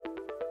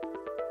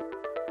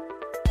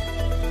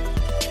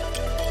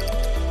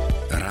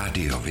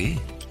Rádiovi?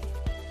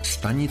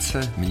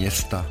 Stanice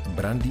města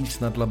Brandýs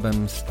nad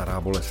Labem,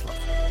 Stará Boleslav.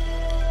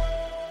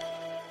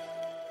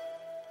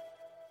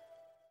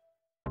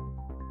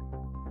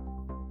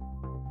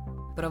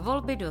 Pro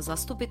volby do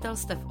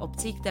zastupitelstev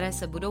obcí, které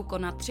se budou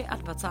konat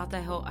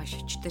 23.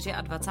 až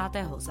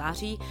 24.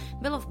 září,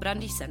 bylo v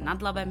Brandýse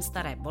nad Labem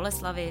Staré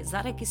Boleslavy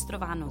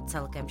zaregistrováno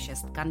celkem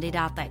 6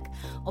 kandidátek.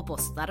 O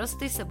post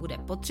starosty se bude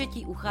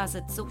potřetí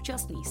ucházet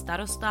současný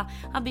starosta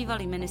a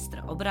bývalý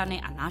ministr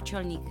obrany a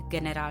náčelník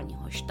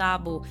generálního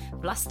štábu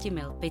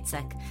Vlastimil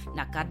Picek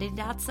na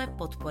kandidátce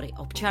podpory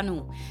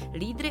občanů.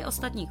 Lídry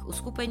ostatních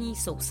uskupení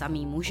jsou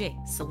samí muži,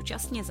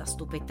 současně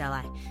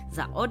zastupitelé.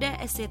 Za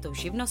ODS je to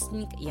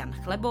živnostník Jan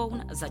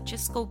Chleboun, za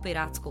Českou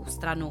pirátskou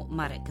stranu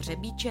Marek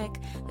Řebíček,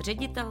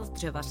 ředitel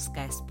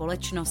dřevařské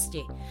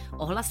společnosti.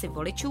 O hlasy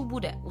voličů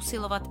bude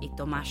usilovat i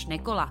Tomáš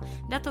Nekola,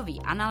 datový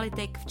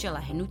analytik v čele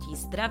hnutí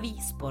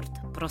Zdraví, sport,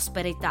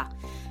 prosperita.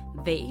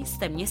 Vy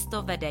jste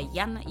město vede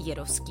Jan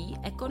Jirovský,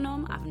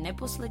 ekonom, a v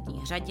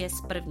neposlední řadě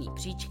z první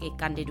příčky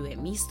kandiduje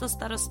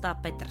místostarosta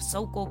Petr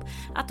Soukup,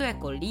 a to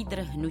jako lídr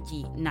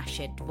hnutí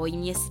Naše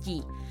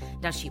dvojměstí.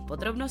 Další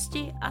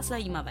podrobnosti a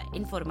zajímavé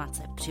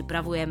informace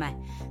připravujeme.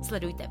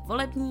 Sledujte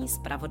volební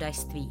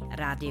zpravodajství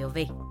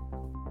Rádiovi.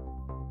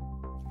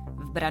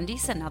 V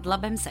Brandýse nad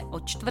Labem se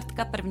od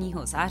čtvrtka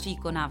 1. září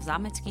koná v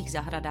zámeckých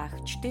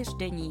zahradách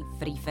 4denní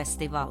Free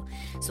Festival.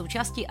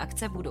 Součástí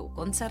akce budou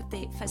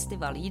koncerty,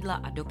 festival jídla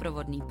a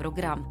doprovodný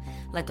program.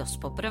 Letos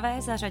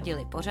poprvé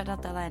zařadili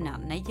pořadatelé na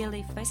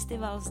neděli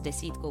festival s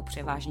 10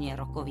 převážně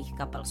rockových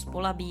kapel z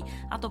Polabí,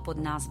 a to pod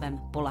názvem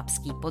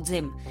Polabský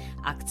podzim.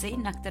 Akci,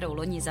 na kterou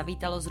loni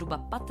zavítalo zhruba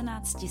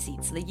 15 000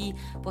 lidí,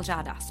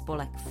 pořádá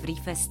spolek Free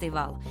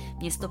Festival.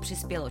 Město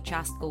přispělo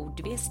částkou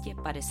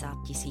 250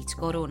 000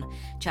 korun.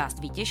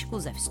 Část výtěžku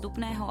ze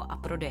vstupného a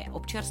prodeje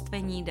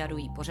občerstvení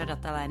darují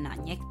pořadatelé na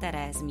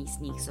některé z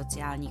místních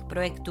sociálních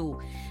projektů.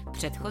 V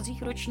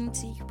předchozích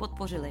ročnících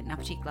podpořili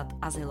například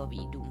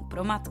azylový dům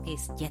pro matky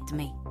s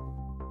dětmi.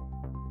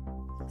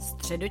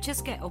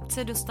 Středočeské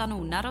obce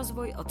dostanou na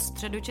rozvoj od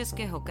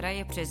Středočeského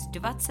kraje přes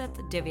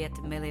 29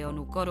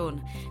 milionů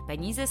korun.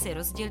 Peníze si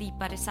rozdělí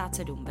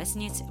 57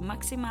 vesnic,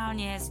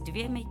 maximálně s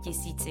 2 000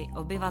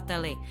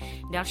 obyvateli.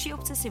 Další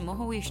obce si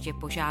mohou ještě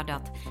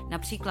požádat.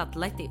 Například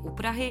Lety u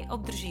Prahy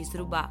obdrží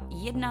zhruba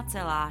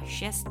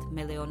 1,6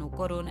 milionů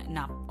korun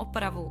na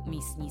opravu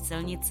místní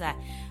silnice.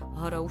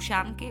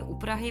 Horoušánky u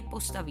Prahy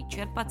postaví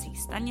čerpací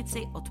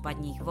stanici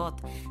odpadních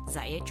vod.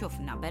 Zaječov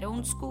na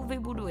Berounsku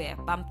vybuduje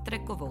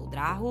pumptrackovou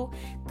dráhu,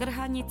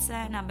 Krhanice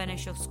na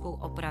Benešovsku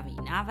opraví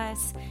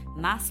náves,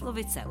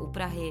 Máslovice u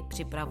Prahy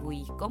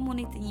připravují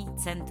komunitní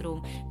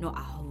centrum, no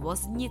a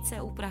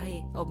Hvozdnice u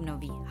Prahy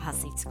obnoví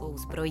hasičskou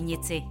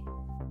zbrojnici.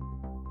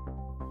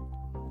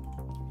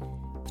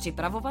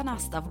 Připravovaná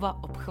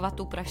stavba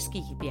obchvatu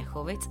pražských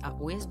Běchovic a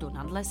újezdu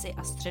nad Lesy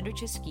a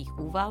Středočeských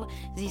Úval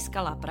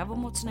získala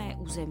pravomocné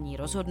územní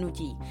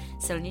rozhodnutí.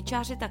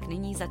 Silničáři tak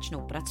nyní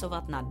začnou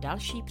pracovat na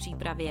další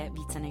přípravě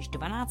více než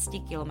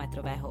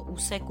 12-kilometrového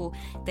úseku,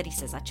 který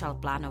se začal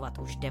plánovat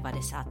už v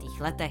 90.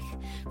 letech.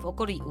 V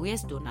okolí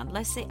újezdu nad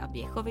Lesy a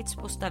Běchovic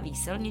postaví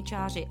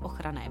silničáři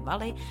ochranné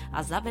valy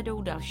a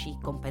zavedou další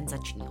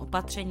kompenzační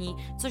opatření,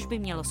 což by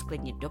mělo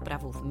zklidnit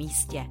dopravu v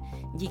místě.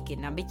 Díky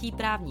nabytí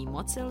právní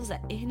moci lze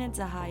hned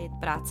zahájit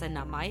práce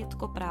na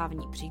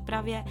majetkoprávní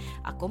přípravě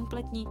a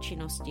kompletní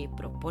činnosti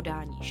pro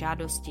podání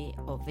žádosti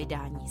o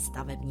vydání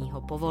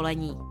stavebního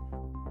povolení.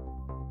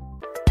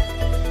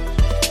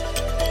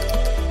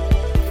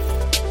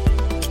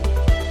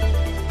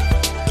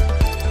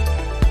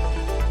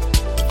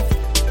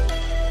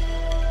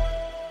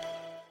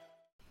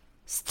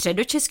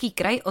 Středočeský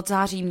kraj od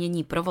září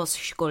mění provoz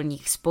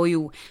školních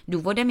spojů.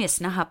 Důvodem je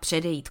snaha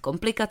předejít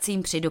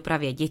komplikacím při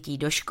dopravě dětí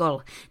do škol.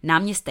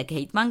 Náměstek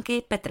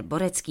hejtmanky Petr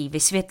Borecký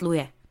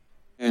vysvětluje.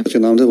 Takže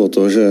nám jde o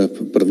to, že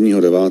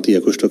 1.9.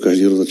 jakožto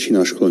každý rok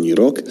začíná školní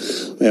rok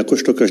a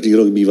jakožto každý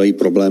rok bývají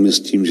problémy s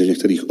tím, že v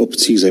některých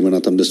obcích, zejména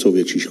tam, kde jsou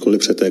větší školy,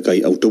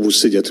 přetékají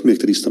autobusy dětmi,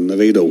 kteří se tam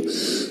nevejdou.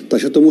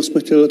 Takže tomu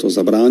jsme chtěli letos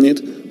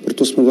zabránit,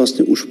 proto jsme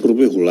vlastně už v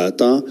průběhu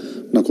léta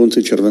na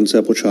konci července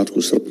a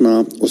počátku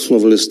srpna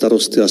oslovili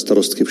starosty a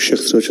starostky všech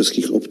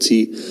středočeských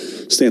obcí,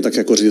 stejně tak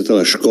jako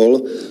ředitele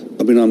škol,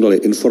 aby nám dali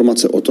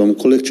informace o tom,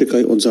 kolik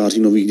čekají od září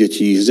nových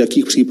dětí, z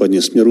jakých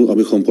případně směrů,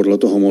 abychom podle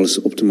toho mohli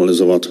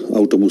optimalizovat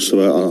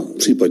autobusové a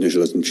případně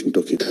železniční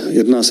toky.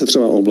 Jedná se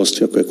třeba o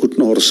oblasti, jako je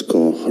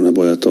Kutnohorsko,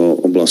 nebo je to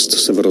oblast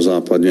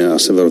severozápadně a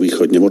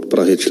severovýchodně od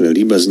Prahy, čili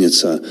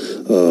Líbeznice,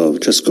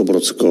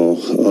 Českobrodsko,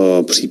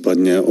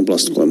 případně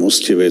oblast kolem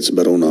Hostivic,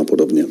 Berouna a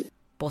podobně.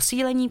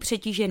 Posílení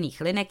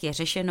přetížených linek je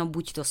řešeno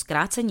buď to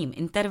zkrácením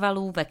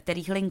intervalů, ve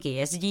kterých linky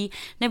jezdí,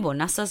 nebo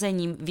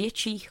nasazením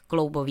větších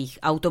kloubových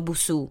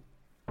autobusů.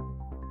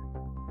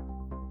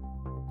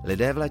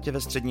 Lidé v létě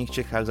ve středních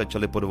Čechách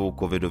začali po 2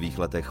 covidových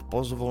letech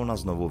pozvolna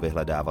znovu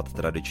vyhledávat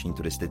tradiční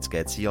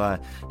turistické cíle.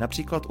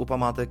 Například u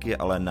památek je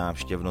ale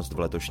návštěvnost v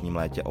letošním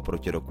létě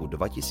oproti roku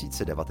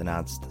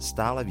 2019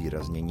 stále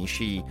výrazně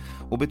nižší.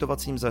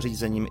 Ubytovacím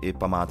zařízením i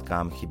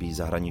památkám chybí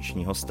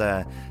zahraniční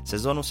hosté.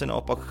 Sezonu si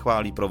naopak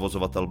chválí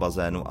provozovatel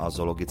bazénu a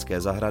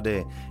zoologické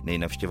zahrady.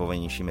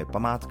 Nejnavštěvovanějšími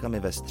památkami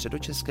ve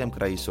Středočeském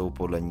kraji jsou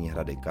podle ní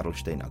hrady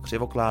Karlštejn a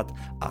Křivoklát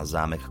a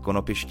zámek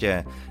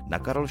Konopiště. Na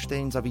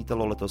Karlštejn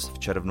zavítalo letos v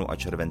červnu a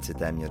červenci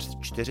téměř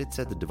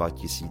 42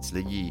 000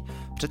 lidí.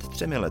 Před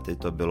 3 lety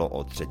to bylo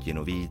o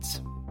 1/3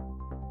 víc.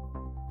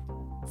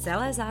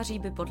 Celé září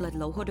by podle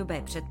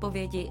dlouhodobé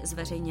předpovědi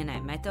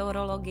zveřejněné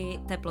meteorologii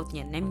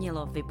teplotně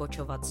nemělo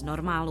vybočovat z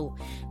normálu.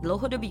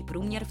 Dlouhodobý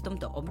průměr v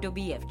tomto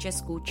období je v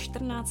Česku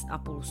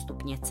 14,5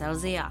 stupně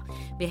Celsia.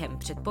 Během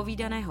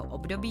předpovídaného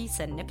období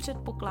se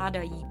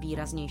nepředpokládají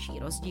výraznější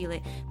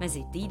rozdíly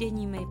mezi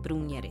týdenními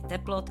průměry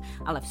teplot,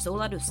 ale v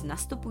souladu s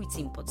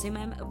nastupujícím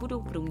podzimem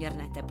budou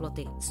průměrné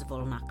teploty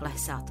zvolna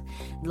klesat.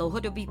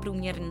 Dlouhodobý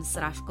průměrný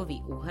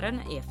srážkový úhrn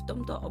je v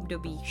tomto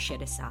období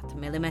 60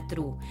 mm.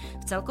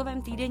 V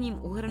celkovém týdenním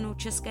úhrnu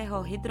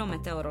Českého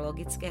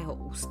hydrometeorologického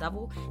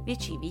ústavu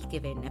větší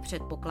výkyvy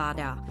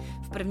nepředpokládá.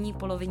 V první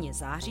polovině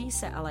září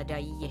se ale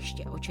dají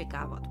ještě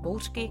očekávat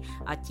bouřky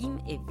a tím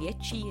i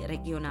větší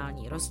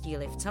regionální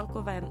rozdíly v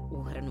celkovém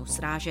úhrnu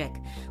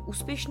srážek.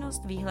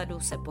 Úspěšnost výhledu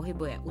se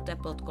pohybuje u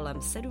teplot kolem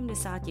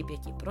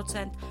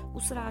 75%, u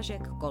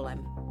srážek kolem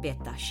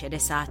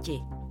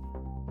 65%.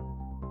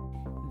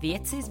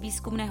 Vědci z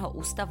Výzkumného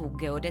ústavu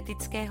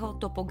geodetického,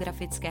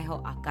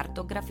 topografického a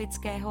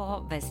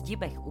kartografického ve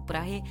Zdibech u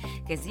Prahy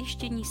ke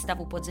zjištění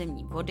stavu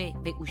podzemní vody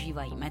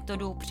využívají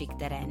metodu, při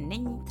které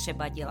není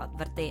třeba dělat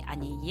vrty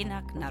ani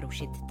jinak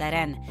narušit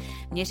terén.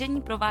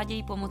 Měření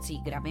provádějí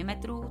pomocí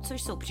gravimetrů,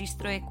 což jsou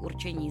přístroje k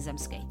určení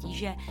zemské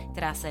tíže,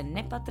 která se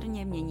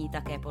nepatrně mění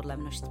také podle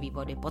množství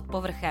vody pod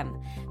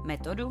povrchem.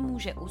 Metodu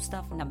může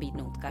ústav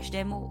nabídnout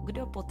každému,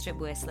 kdo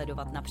potřebuje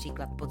sledovat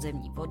například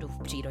podzemní vodu v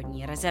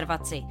přírodní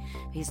rezervaci,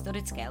 v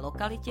historické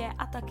lokalitě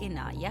a taky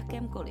na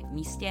jakémkoliv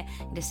místě,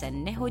 kde se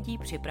nehodí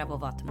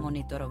připravovat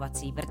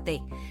monitorovací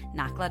vrty.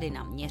 Náklady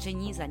na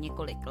měření za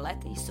několik let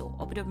jsou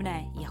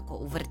obdobné jako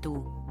u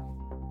vrtů.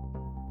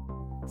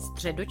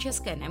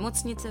 Středočeské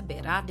nemocnice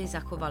by rády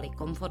zachovaly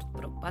komfort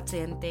pro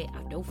pacienty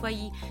a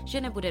doufají,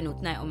 že nebude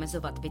nutné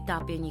omezovat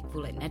vytápění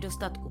kvůli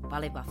nedostatku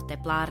paliva v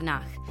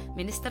teplárnách.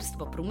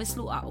 Ministerstvo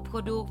průmyslu a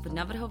obchodu v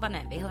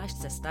navrhované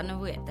vyhlášce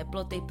stanovuje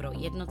teploty pro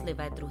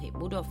jednotlivé druhy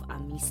budov a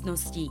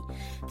místností.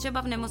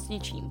 Třeba v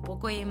nemocničním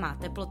pokoji má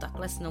teplota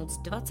klesnout z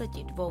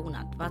 22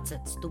 na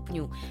 20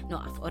 stupňů,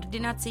 no a v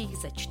ordinacích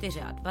ze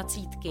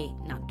 24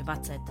 na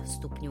 20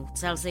 stupňů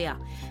Celsia.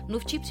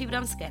 Mluvčí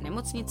příbramské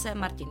nemocnice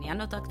Martin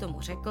Janota k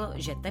tomu řekl,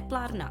 že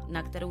teplárna,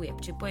 na kterou je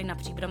připojena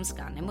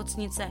příbramská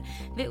nemocnice,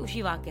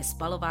 využívá ke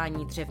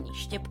spalování dřevní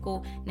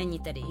štěpku, není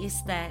tedy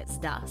jisté,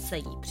 zda se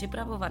jí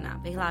připravovaná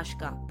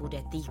vyhláška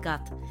bude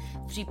týkat.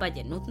 V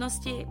případě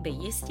nutnosti by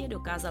jistě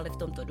dokázali v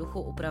tomto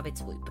duchu upravit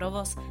svůj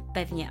provoz,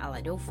 pevně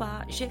ale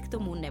doufá, že k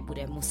tomu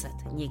nebude muset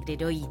nikdy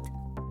dojít.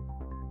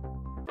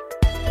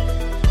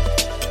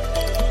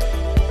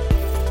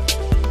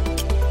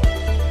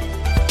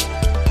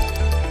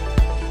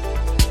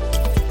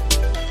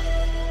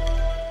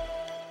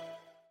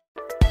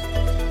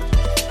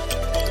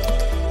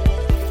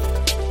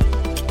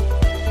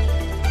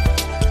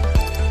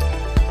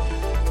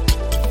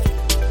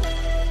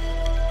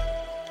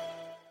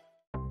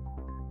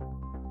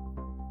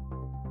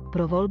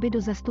 Pro volby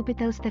do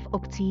zastupitelstev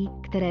obcí,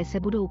 které se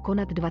budou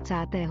konat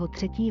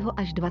 23.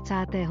 až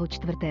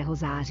 24.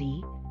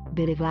 září,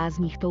 byly v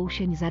Lázních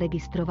Toušeň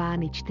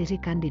zaregistrovány 4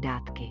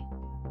 kandidátky.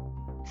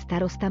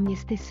 Starosta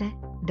Městyse,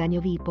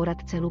 daňový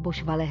poradce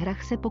Luboš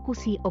Valehrach se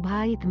pokusí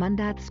obhájit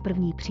mandát z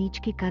první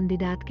příčky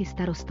kandidátky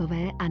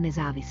Starostové a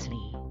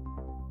nezávislí.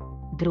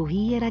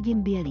 Druhý je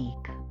Radim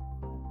Bělík.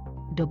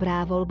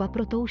 Dobrá volba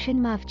pro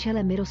Toušeň má v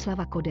čele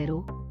Miroslava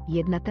Koderu,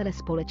 jednatele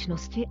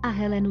společnosti, a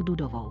Helenu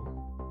Dudovou.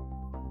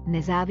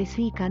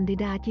 Nezávislí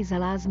kandidáti za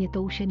Lázně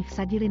Toušeň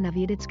vsadili na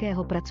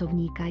vědeckého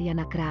pracovníka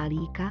Jana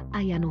Králíka a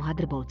Janu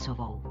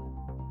Hadrbolcovou.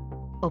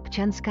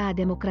 Občanská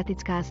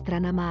demokratická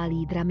strana má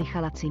lídra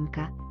Michala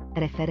Cimka,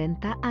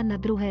 referenta, a na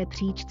druhé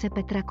příčce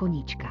Petra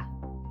Koníčka.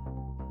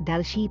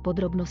 Další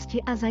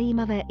podrobnosti a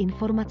zajímavé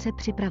informace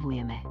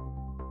připravujeme.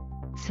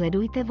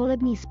 Sledujte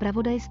volební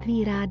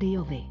zpravodajství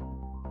Rádio Vy.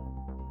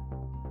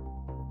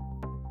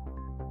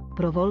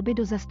 Pro volby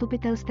do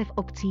zastupitelstev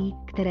obcí,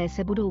 které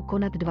se budou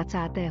konat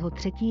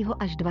 23.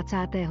 až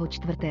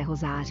 24.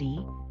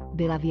 září,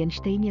 byla v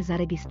Jenštejně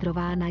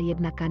zaregistrována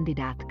 1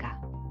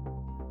 kandidátka.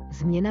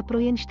 Změna pro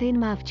Jenštejn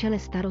má v čele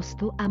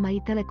starostu a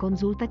majitele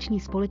konzultační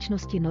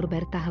společnosti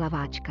Norberta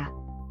Hlaváčka.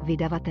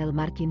 Vydavatel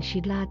Martin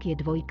Šidlák je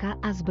 2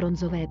 a z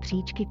bronzové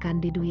příčky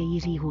kandiduje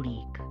Jiří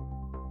Hulík.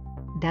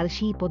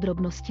 Další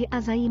podrobnosti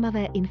a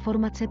zajímavé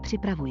informace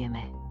připravujeme.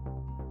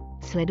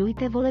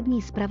 Sledujte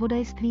volební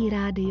zpravodajství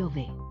Rádio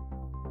Vy.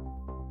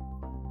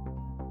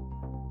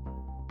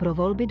 Pro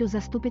volby do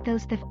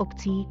zastupitelstev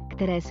obcí,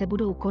 které se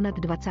budou konat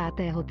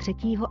 23.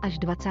 až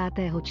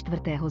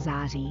 24.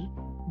 září,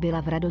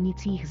 byla v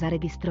Radonicích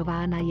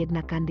zaregistrována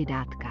jedna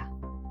kandidátka.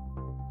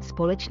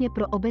 Společně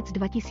pro obec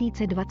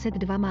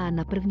 2022 má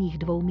na prvních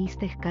 2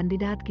 místech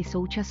kandidátky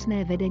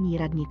současné vedení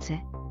radnice,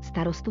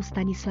 starostu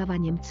Stanislava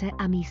Němce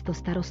a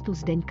místostarostu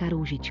Zdeňka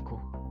Růžičku.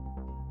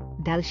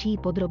 Další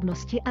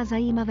podrobnosti a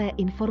zajímavé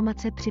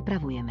informace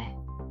připravujeme.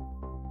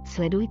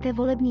 Sledujte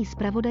volební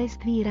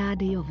zpravodajství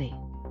Rádio Vy.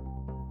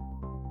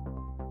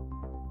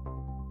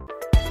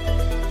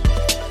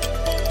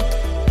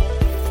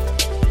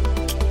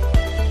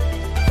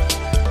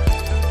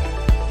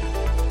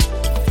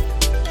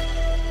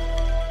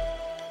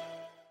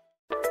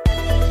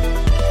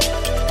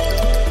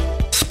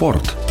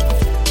 Sport.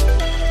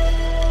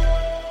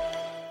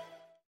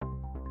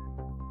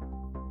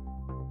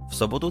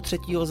 V sobotu 3.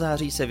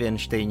 září se v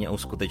Jenštejně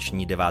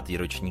uskuteční 9.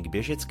 ročník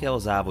běžeckého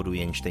závodu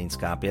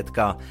Jenštejnská 5.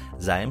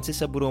 Zájemci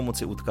se budou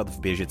moci utkat v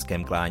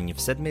běžeckém klání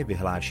v 7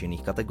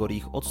 vyhlášených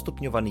kategoriích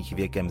odstupňovaných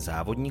věkem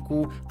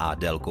závodníků a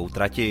délkou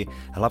trati.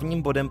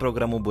 Hlavním bodem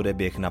programu bude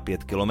běh na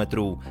 5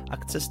 kilometrů.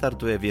 Akce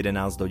startuje v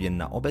 11 hodin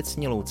na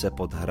obecní louce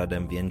pod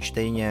hradem v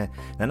Jenštejně.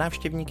 Na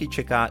návštěvníky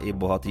čeká i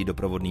bohatý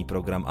doprovodný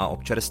program a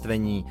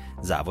občerstvení.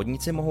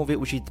 Závodníci mohou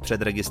využít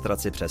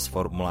předregistraci přes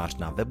formulář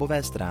na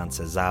webové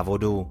stránce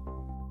závodu.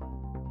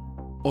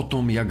 O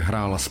tom, jak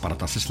hrála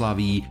Sparta se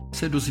Slavií,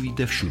 se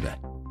dozvíte všude.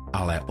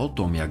 Ale o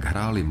tom, jak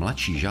hráli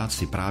mladší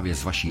žáci právě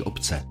z vaší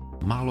obce,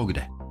 málo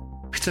kde.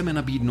 Chceme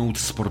nabídnout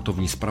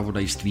sportovní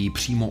zpravodajství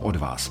přímo od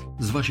vás,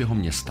 z vašeho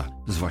města,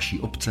 z vaší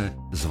obce,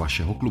 z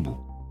vašeho klubu.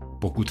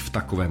 Pokud v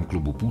takovém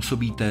klubu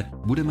působíte,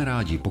 budeme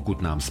rádi,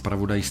 pokud nám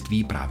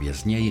zpravodajství právě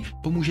z něj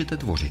pomůžete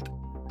tvořit.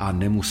 A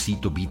nemusí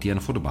to být jen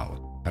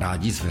fotbal.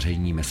 Rádi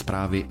zveřejníme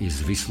zprávy i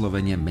z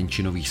vysloveně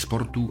menšinových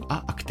sportů a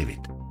aktivit.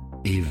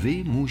 I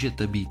vy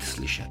můžete být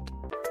slyšet.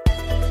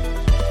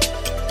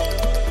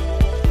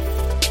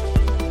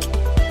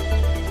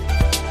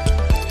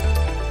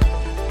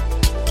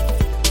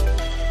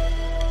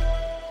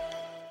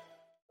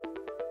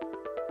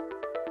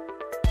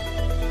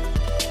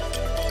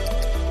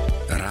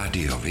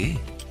 Rádio Vy,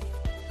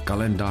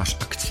 kalendář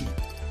akcí.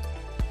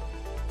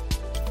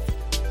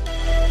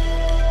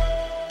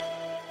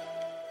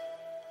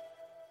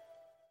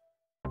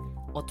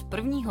 Od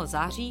 1.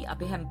 září a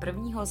během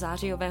 1.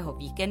 zářijového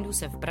víkendu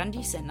se v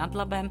Brandýse nad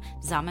Labem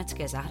v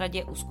Zámecké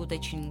zahradě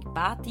uskuteční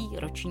 5.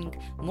 ročník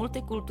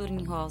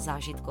multikulturního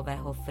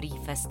zážitkového free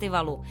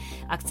festivalu.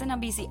 Akce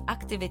nabízí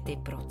aktivity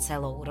pro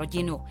celou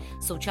rodinu.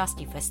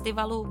 Součástí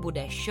festivalu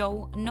bude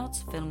show,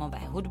 noc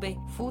filmové hudby,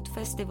 food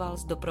festival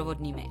s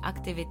doprovodnými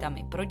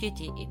aktivitami pro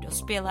děti i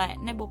dospělé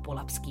nebo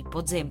polabský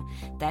podzim.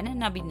 Ten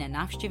nabídne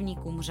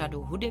návštěvníkům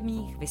řadu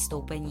hudebních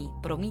vystoupení,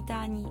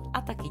 promítání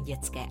a taky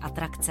dětské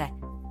atrakce.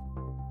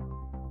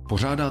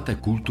 Pořádáte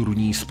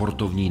kulturní,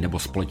 sportovní nebo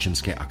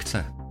společenské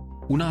akce?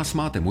 U nás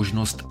máte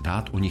možnost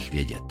dát o nich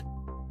vědět.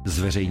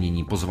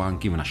 Zveřejnění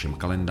pozvánky v našem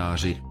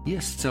kalendáři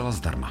je zcela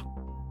zdarma.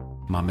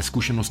 Máme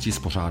zkušenosti s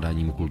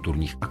pořádáním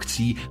kulturních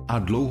akcí a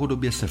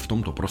dlouhodobě se v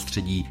tomto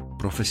prostředí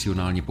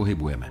profesionálně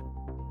pohybujeme.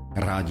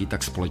 Rádi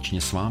tak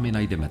společně s vámi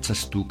najdeme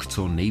cestu k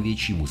co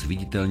největšímu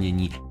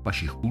zviditelnění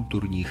vašich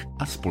kulturních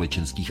a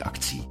společenských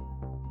akcí.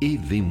 I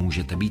vy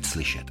můžete být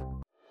slyšet.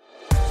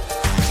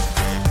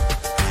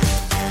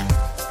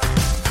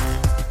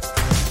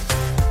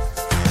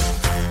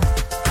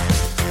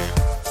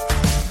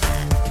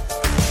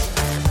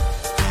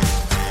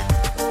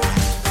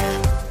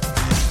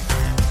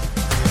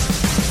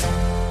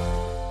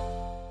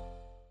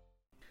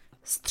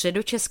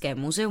 Středočeské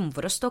muzeum v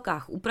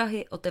Roztokách u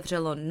Prahy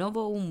otevřelo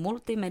novou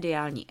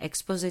multimediální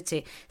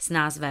expozici s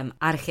názvem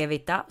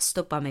Archivita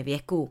stopami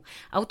věků.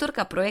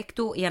 Autorka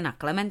projektu Jana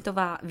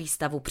Klementová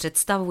výstavu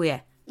představuje.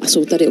 A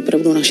jsou tady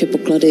opravdu naše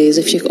poklady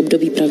ze všech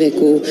období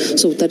pravěku,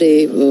 jsou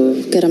tady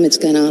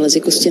keramické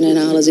nálezy, kostěné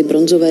nálezy,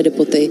 bronzové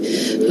depoty,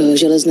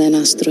 železné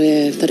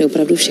nástroje, tady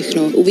opravdu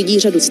všechno. Uvidí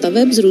řadu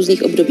staveb z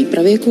různých období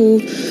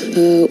pravěku,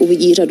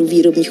 uvidí řadu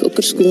výrobních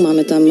okrsků,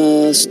 máme tam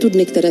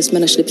studny, které jsme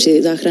našli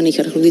při záchranných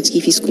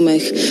archeologických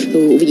výzkumech,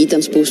 uvidí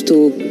tam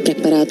spoustu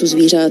preparátů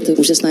zvířat,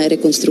 úžasná je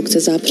rekonstrukce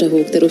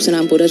zápřehu, kterou se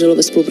nám podařilo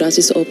ve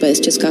spolupráci s OPS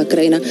Česká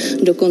krajina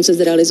dokonce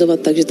zrealizovat,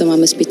 takže tam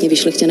máme zpětně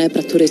vyšlechtěné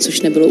pratury,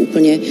 což nebylo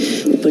úplně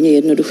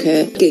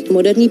jednoduché.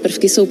 Moderní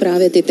prvky jsou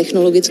právě ty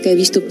technologické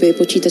výstupy,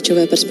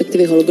 počítačové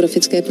perspektivy,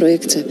 holografické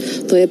projekce.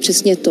 To je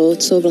přesně to,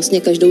 co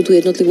vlastně každou tu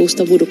jednotlivou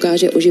stavbu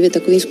dokáže oživit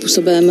takovým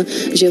způsobem,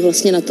 že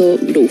vlastně na to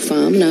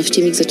doufám,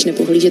 návštěvník začne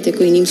pohlížet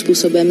jako jiným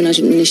způsobem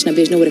než na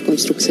běžnou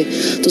rekonstrukci.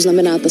 To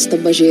znamená, ta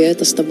stavba žije,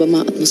 ta stavba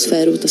má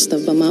atmosféru, ta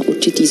stavba má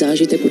určitý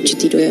zážitek,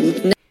 určitý dojem.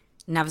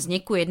 Na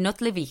vzniku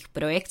jednotlivých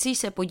projekcí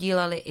se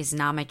podílely i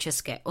známé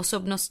české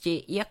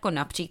osobnosti, jako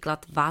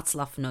například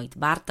Václav Noit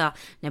Bárta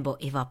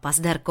nebo Iva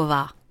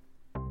Pazderková.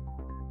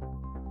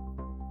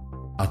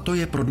 A to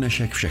je pro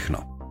dnešek všechno.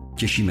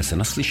 Těšíme se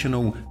na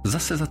slyšenou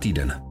zase za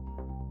týden.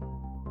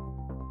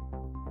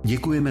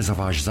 Děkujeme za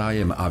váš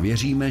zájem a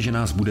věříme, že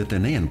nás budete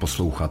nejen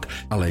poslouchat,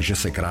 ale že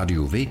se k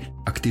rádiu Vy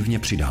aktivně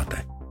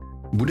přidáte.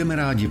 Budeme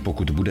rádi,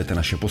 pokud budete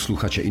naše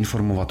posluchače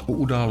informovat o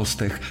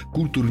událostech,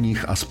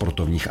 kulturních a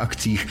sportovních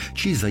akcích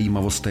či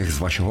zajímavostech z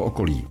vašeho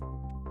okolí.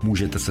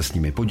 Můžete se s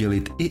nimi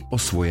podělit i o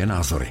svoje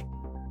názory.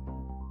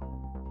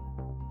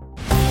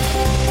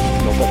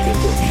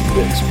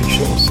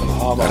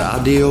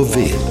 Rádio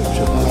Vy.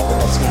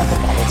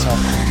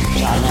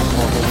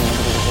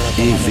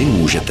 I vy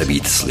můžete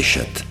být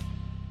slyšet.